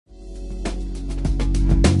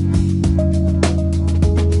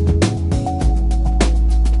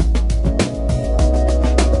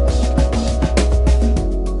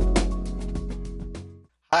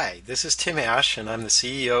this is Tim Ash, and I'm the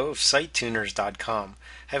CEO of SiteTuners.com.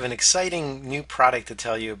 I have an exciting new product to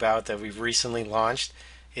tell you about that we've recently launched.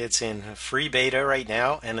 It's in free beta right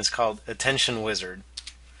now, and it's called AttentionWizard.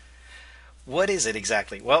 What is it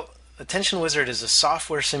exactly? Well, AttentionWizard is a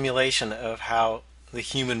software simulation of how the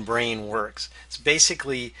human brain works. It's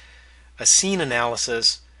basically a scene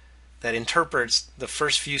analysis that interprets the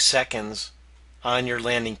first few seconds on your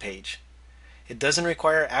landing page. It doesn't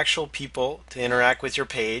require actual people to interact with your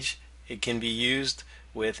page. It can be used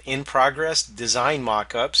with in-progress design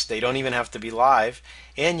mock-ups. They don't even have to be live,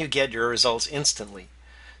 and you get your results instantly.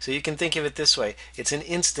 So you can think of it this way. It's an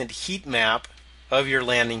instant heat map of your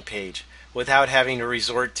landing page without having to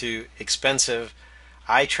resort to expensive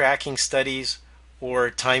eye tracking studies or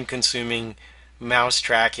time-consuming mouse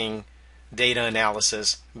tracking data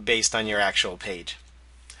analysis based on your actual page.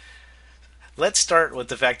 Let's start with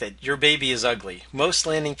the fact that your baby is ugly. Most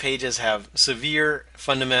landing pages have severe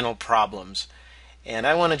fundamental problems. And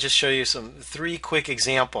I want to just show you three quick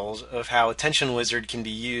examples of how AttentionWizard can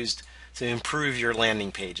be used to improve your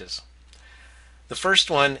landing pages. The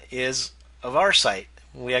first one is of our site.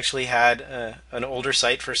 We actually had an older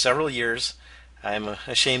site for several years. I'm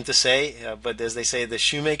ashamed to say, but as they say, the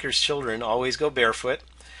shoemaker's children always go barefoot.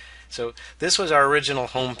 So this was our original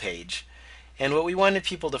home page. And what we wanted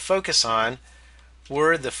people to focus on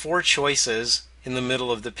were the four choices in the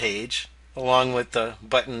middle of the page, along with the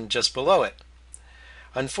button just below it.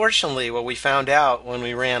 Unfortunately, what we found out when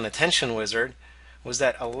we ran AttentionWizard was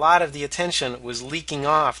that a lot of the attention was leaking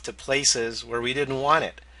off to places where we didn't want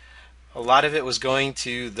it. A lot of it was going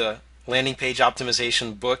to the landing page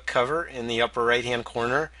optimization book cover in the upper right hand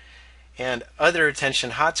corner, and other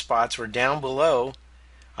attention hotspots were down below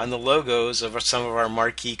on the logos of some of our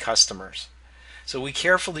marquee customers. So we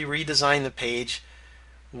carefully redesigned the page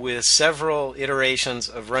with several iterations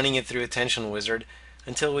of running it through AttentionWizard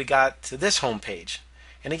until we got to this home page.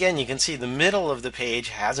 And again, you can see the middle of the page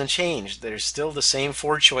hasn't changed. There's still the same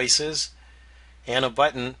four choices and a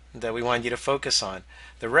button that we want you to focus on.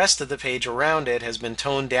 The rest of the page around it has been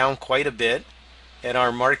toned down quite a bit, and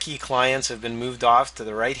our marquee clients have been moved off to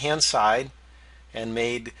the right hand side and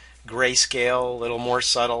made grayscale a little more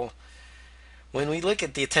subtle. When we look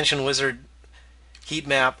at the AttentionWizard heat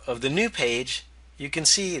map of the new page, you can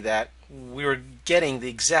see that we were getting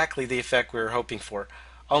exactly the effect we were hoping for.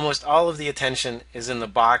 Almost all of the attention is in the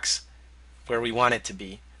box where we want it to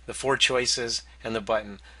be, the four choices and the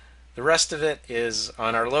button. The rest of it is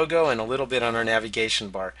on our logo and a little bit on our navigation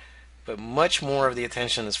bar, but much more of the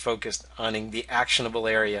attention is focused on the actionable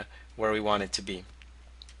area where we want it to be.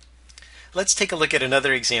 Let's take a look at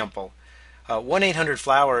another example.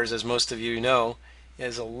 1-800-Flowers, as most of you know,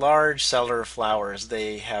 is a large seller of flowers.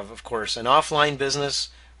 They have, of course, an offline business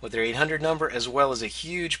with their 800 number, as well as a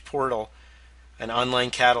huge portal, an online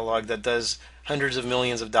catalog that does hundreds of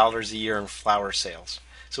millions of dollars a year in flower sales.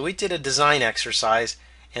 So we did a design exercise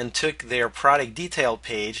and took their product detail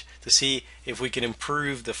page to see if we could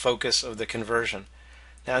improve the focus of the conversion.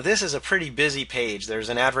 Now this is a pretty busy page. There's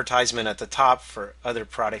an advertisement at the top for other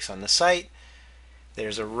products on the site.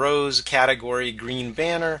 There's a rose category green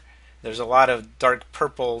banner. There's a lot of dark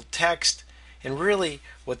purple text, and really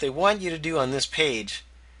what they want you to do on this page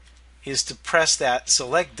is to press that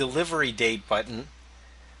select delivery date button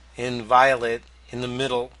in violet in the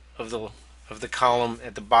middle of the column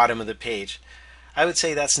at the bottom of the page. I would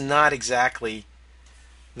say that's not exactly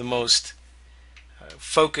the most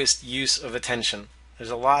focused use of attention. There's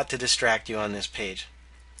a lot to distract you on this page.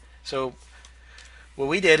 So what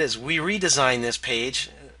we did is we redesigned this page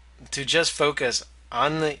to just focus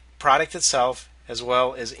on the product itself, as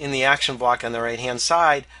well as in the action block on the right hand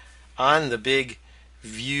side on the big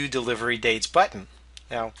view delivery dates button.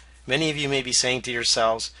 Now many of you may be saying to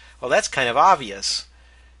yourselves, well, that's kind of obvious,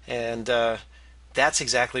 and that's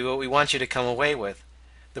exactly what we want you to come away with.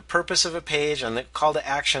 The purpose of a page and the call to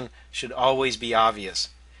action should always be obvious.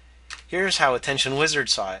 Here's how AttentionWizard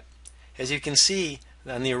saw it. As you can see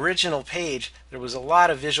on the original page, there was a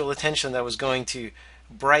lot of visual attention that was going to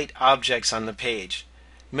bright objects on the page,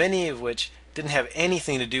 many of which didn't have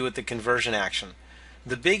anything to do with the conversion action.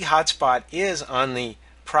 The big hotspot is on the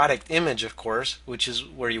product image, of course, which is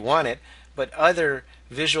where you want it, but other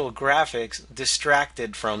visual graphics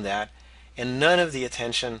distracted from that, and none of the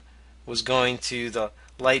attention was going to the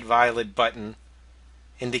light violet button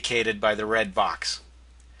indicated by the red box.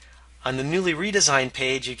 On the newly redesigned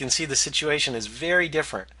page, you can see the situation is very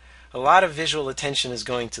different. A lot of visual attention is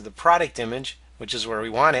going to the product image, which is where we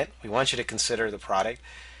want it. We want you to consider the product.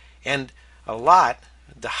 And a lot,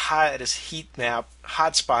 the hottest heat map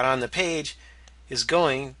hotspot on the page, is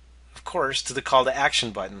going, of course, to the call to action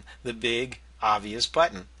button, the big obvious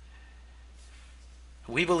button.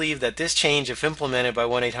 We believe that this change, if implemented by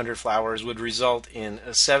 1-800-Flowers, would result in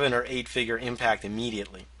a 7 or 8 figure impact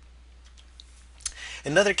immediately.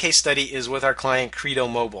 Another case study is with our client Credo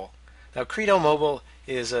Mobile. Now, Credo Mobile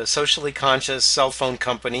is a socially conscious cell phone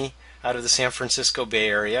company out of the San Francisco Bay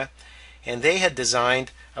Area, and they had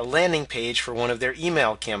designed a landing page for one of their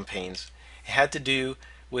email campaigns. It had to do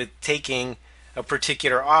with taking a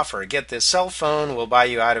particular offer. Get this cell phone, we'll buy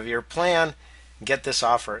you out of your plan, get this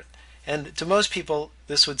offer. And to most people,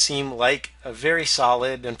 this would seem like a very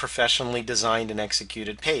solid and professionally designed and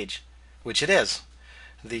executed page, which it is.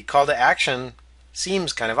 The call to action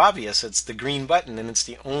seems kind of obvious. It's the green button, and it's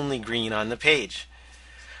the only green on the page.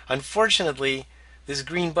 Unfortunately, this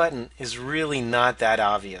green button is really not that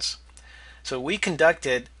obvious. So we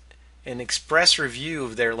conducted an express review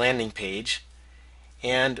of their landing page,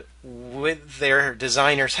 and with their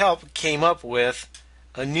designer's help came up with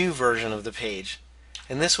a new version of the page.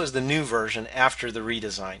 And this was the new version after the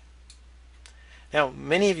redesign. Now,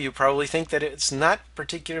 many of you probably think that it's not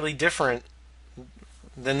particularly different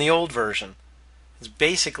than the old version. It's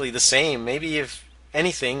basically the same, maybe if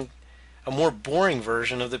anything, a more boring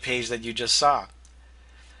version of the page that you just saw.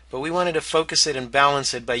 But we wanted to focus it and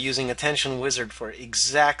balance it by using AttentionWizard for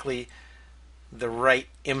exactly the right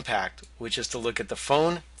impact, which is to look at the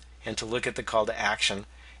phone and to look at the call to action,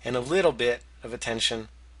 and a little bit of attention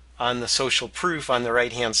on the social proof on the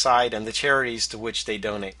right hand side and the charities to which they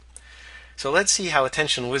donate. So let's see how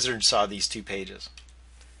AttentionWizard saw these two pages.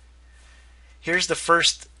 Here's the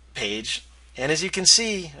first page, and as you can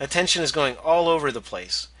see, attention is going all over the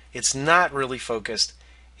place. It's not really focused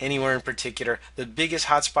anywhere in particular. The biggest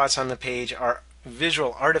hotspots on the page are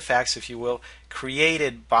visual artifacts, if you will,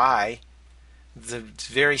 created by the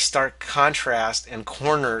very stark contrast and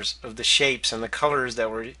corners of the shapes and the colors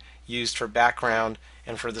that were used for background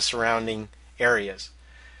and for the surrounding areas.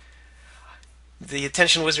 The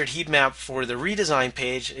AttentionWizard heat map for the redesign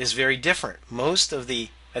page is very different. Most of the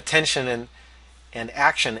attention and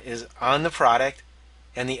action is on the product,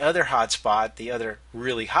 and the other hotspot, the other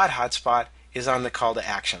really hot hotspot, is on the call to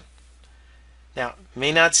action. Now, it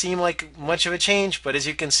may not seem like much of a change, but as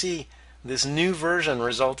you can see, this new version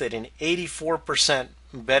resulted in 84%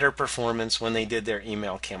 better performance when they did their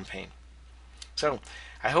email campaign. So,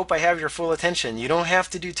 I hope I have your full attention. You don't have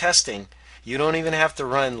to do testing. You don't even have to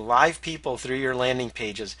run live people through your landing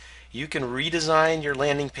pages. You can redesign your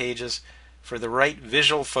landing pages for the right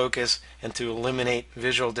visual focus and to eliminate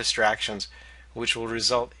visual distractions, which will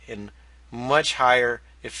result in much higher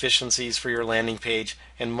efficiencies for your landing page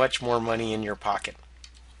and much more money in your pocket.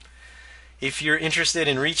 If you're interested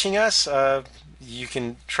in reaching us, you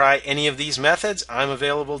can try any of these methods. I'm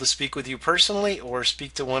available to speak with you personally or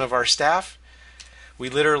speak to one of our staff. We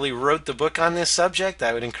literally wrote the book on this subject.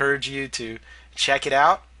 I would encourage you to check it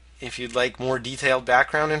out if you'd like more detailed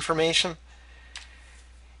background information.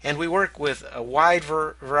 And we work with a wide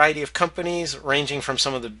variety of companies, ranging from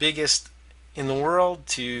some of the biggest in the world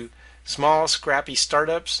to small, scrappy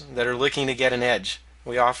startups that are looking to get an edge.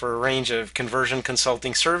 We offer a range of conversion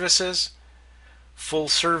consulting services, full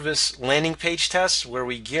service landing page tests where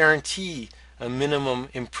we guarantee a minimum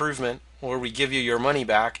improvement or we give you your money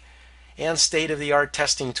back, and state-of-the-art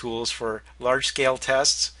testing tools for large-scale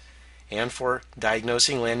tests and for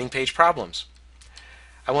diagnosing landing page problems.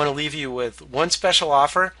 I want to leave you with one special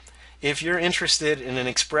offer. If you're interested in an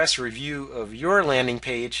express review of your landing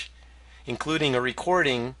page, including a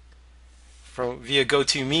recording via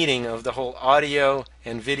GoToMeeting of the whole audio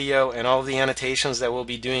and video and all of the annotations that we'll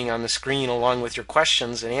be doing on the screen along with your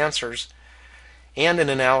questions and answers, and an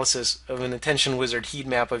analysis of an AttentionWizard heat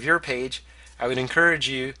map of your page, I would encourage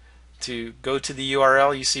you to go to the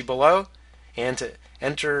URL you see below and to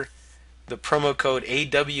enter the promo code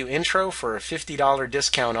AWINTRO for a $50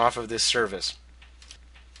 discount off of this service.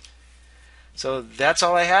 So that's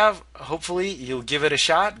all I have. Hopefully you'll give it a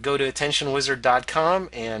shot. Go to AttentionWizard.com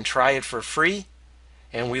and try it for free.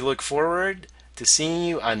 And we look forward to seeing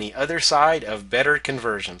you on the other side of better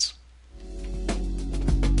conversions.